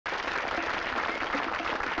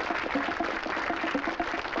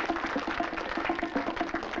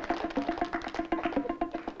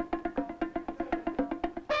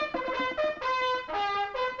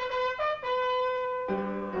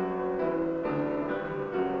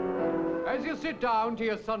as you sit down to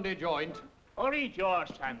your Sunday joint. Or eat your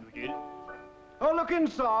sandwiches. Or look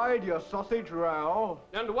inside your sausage roll.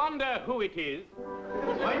 And wonder who it is.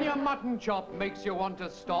 When your mutton chop makes you want to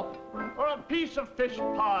stop. Or a piece of fish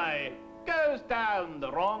pie goes down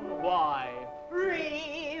the wrong why.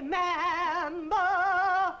 Remember,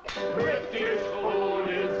 British food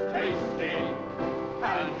is tasty,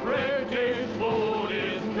 and British food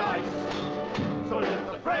is nice. So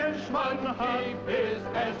let the Frenchman have his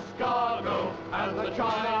escargot, and the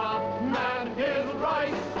Chinaman his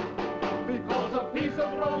rice. Because a piece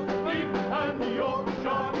of roast beef and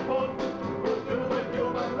Yorkshire pudding will do the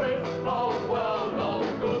human race a world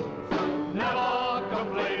of good. So never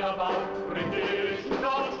complain about British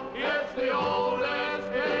Dutch, it's the oldest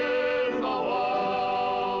in the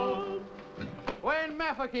world. When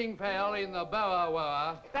Mafeking fell in the Boer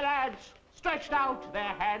War, The lads stretched out their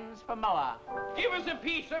hands for mower. Give us a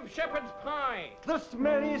piece of shepherd's pie. The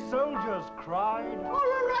smelly soldiers cried. or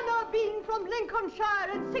a runner bean from Lincolnshire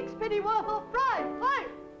and sixpenny worth of fried. Hi!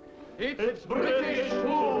 It's British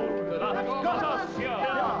food that's got us here,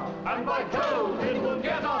 and by Jove, it will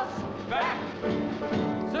get us back.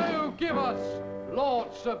 so give us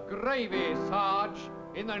lots of gravy, Sarge,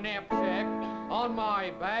 in the knapsack on my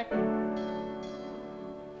back.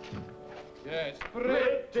 Yes,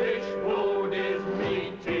 British food is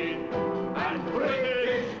meaty, and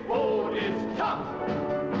British food is tough.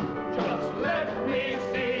 Just let me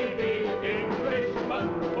see the Englishman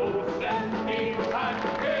who said he had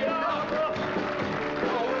enough.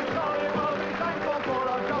 Oh, sorry, but we thank God for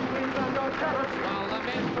our dumplings and our carrots. while the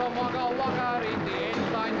men from Wagga Wagga read the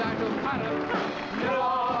headlines out of Paris.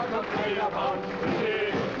 Never complain about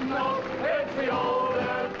British, no, it's the old